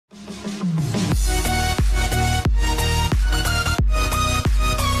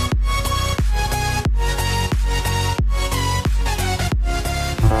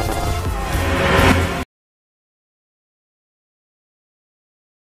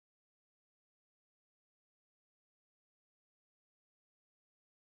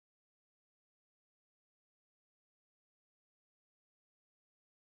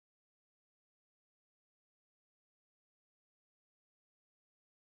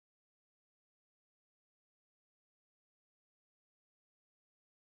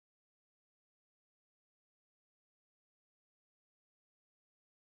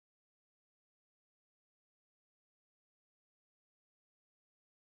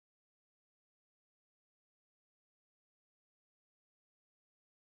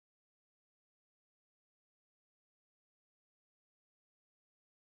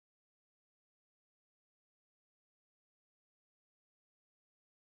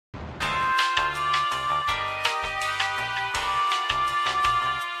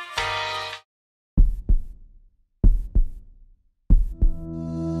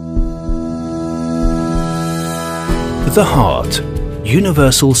The heart,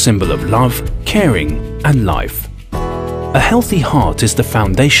 universal symbol of love, caring and life. A healthy heart is the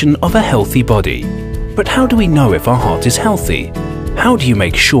foundation of a healthy body. But how do we know if our heart is healthy? How do you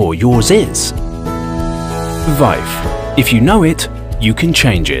make sure yours is? VIFE. If you know it, you can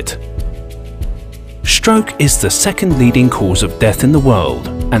change it. Stroke is the second leading cause of death in the world,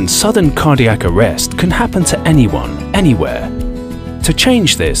 and sudden cardiac arrest can happen to anyone, anywhere. To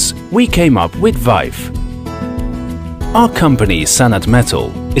change this, we came up with VIFE. Our company, Sanad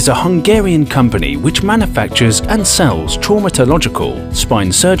Metal, is a Hungarian company which manufactures and sells traumatological, spine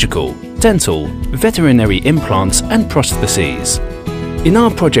surgical, dental, veterinary implants and prostheses. In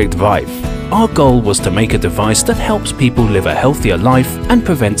our project VIFE, our goal was to make a device that helps people live a healthier life and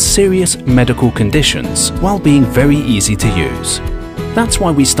prevents serious medical conditions while being very easy to use. That's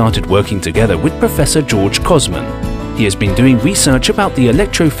why we started working together with Professor George Kosman. He has been doing research about the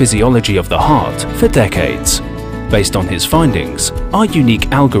electrophysiology of the heart for decades. Based on his findings, our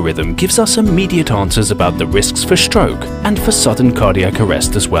unique algorithm gives us immediate answers about the risks for stroke and for sudden cardiac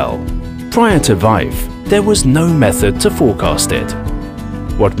arrest as well. Prior to VIFE, there was no method to forecast it.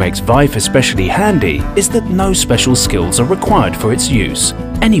 What makes VIFE especially handy is that no special skills are required for its use.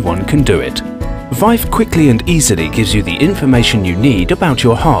 Anyone can do it. VIFE quickly and easily gives you the information you need about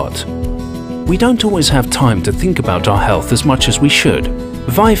your heart. We don't always have time to think about our health as much as we should.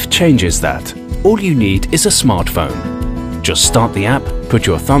 VIFE changes that. All you need is a smartphone. Just start the app, put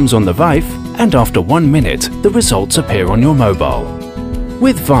your thumbs on the VIFE, and after 1 minute, the results appear on your mobile.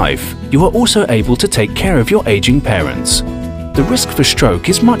 With VIFE, you are also able to take care of your aging parents. The risk for stroke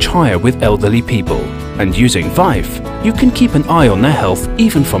is much higher with elderly people, and using VIFE, you can keep an eye on their health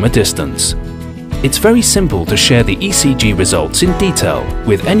even from a distance. It's very simple to share the ECG results in detail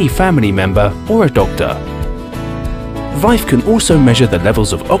with any family member or a doctor. VIFE can also measure the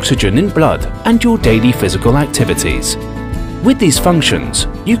levels of oxygen in blood and your daily physical activities. With these functions,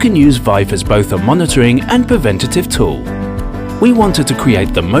 you can use VIFE as both a monitoring and preventative tool. We wanted to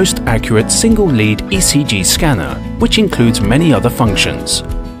create the most accurate single-lead ECG scanner, which includes many other functions.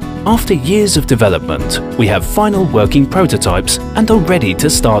 After years of development, we have final working prototypes and are ready to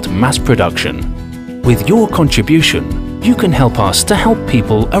start mass production. With your contribution, you can help us to help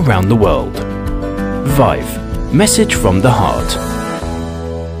people around the world. VIFE, message from the heart.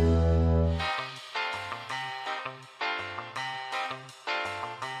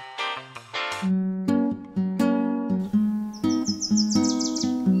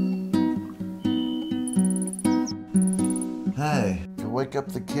 Hey, go wake up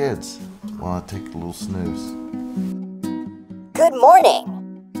the kids while I take a little snooze. Good morning!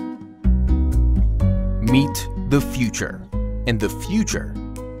 Meet the future. And the future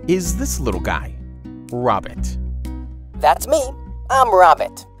is this little guy, Robert. That's me. I'm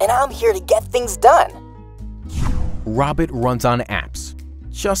Robert, and I'm here to get things done. Robert runs on apps,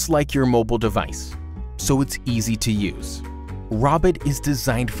 just like your mobile device, so it's easy to use. Robert is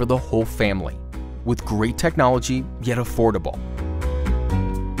designed for the whole family, with great technology yet affordable.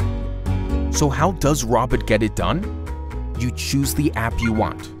 So how does Robert get it done? You choose the app you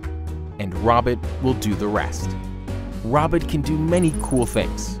want, and Robert will do the rest. Robert can do many cool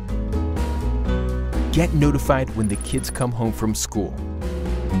things. Get notified when the kids come home from school.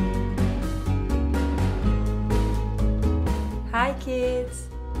 Hi kids!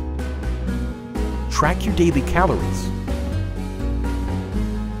 Track your daily calories.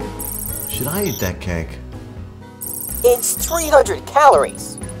 Should I eat that cake? It's 300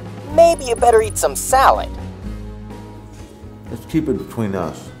 calories. Maybe you better eat some salad. Let's keep it between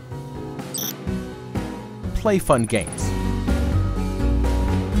us. Play fun games.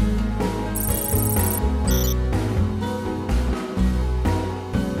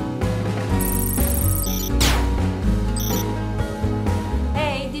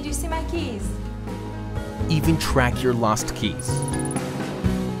 Hey, did you see my keys? Even track your lost keys.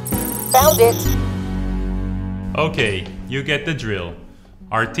 Found it! Okay, you get the drill.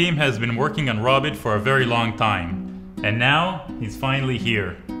 Our team has been working on Robert for a very long time, and now he's finally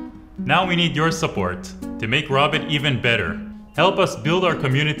here. Now we need your support to make Robert even better. Help us build our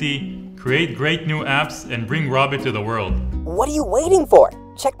community, create great new apps, and bring Robert to the world. What are you waiting for?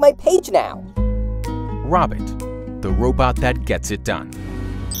 Check my page now. Robert, the robot that gets it done.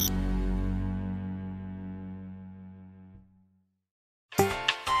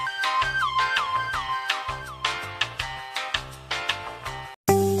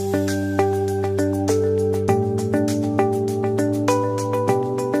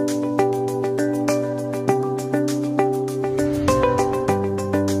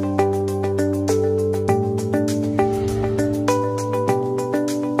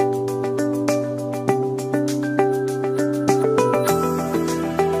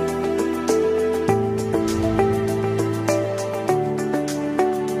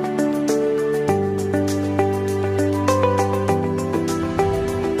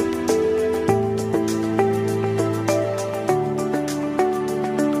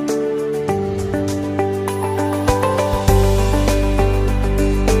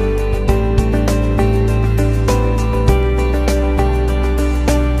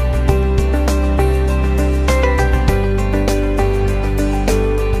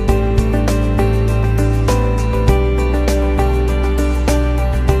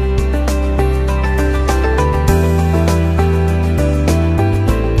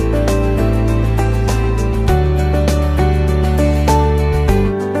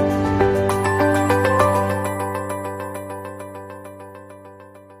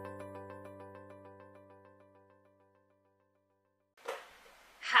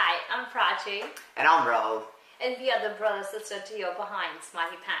 sister to your behind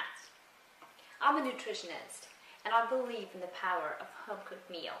Smarty Pants. I'm a nutritionist, and I believe in the power of home-cooked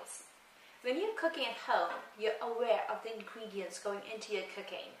meals. When you're cooking at home, you're aware of the ingredients going into your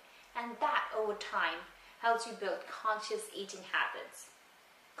cooking, and that over time helps you build conscious eating habits.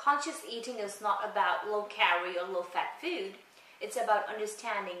 Conscious eating is not about low-calorie or low-fat food. It's about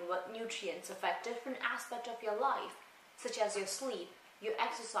understanding what nutrients affect different aspects of your life, such as your sleep, your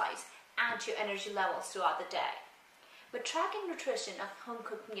exercise, and your energy levels throughout the day. But tracking nutrition of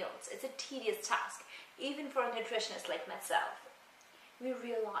home-cooked meals is a tedious task, even for a nutritionist like myself. We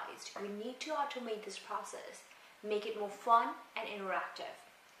realized we need to automate this process, make it more fun and interactive.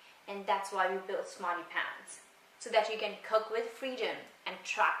 And that's why we built Smarty Pants, so that you can cook with freedom and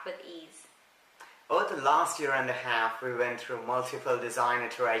track with ease. Over the last year and a half, we went through multiple design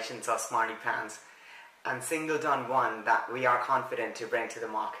iterations of Smarty Pants and singled on one that we are confident to bring to the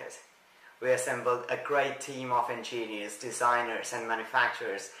market. We assembled a great team of engineers, designers and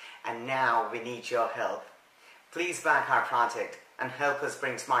manufacturers, and now we need your help. Please back our project and help us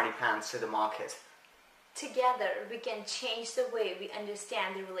bring Smarty Pants to the market. Together, we can change the way we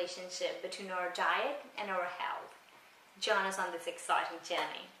understand the relationship between our diet and our health. Join us on this exciting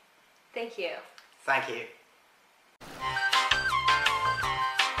journey. Thank you. Thank you.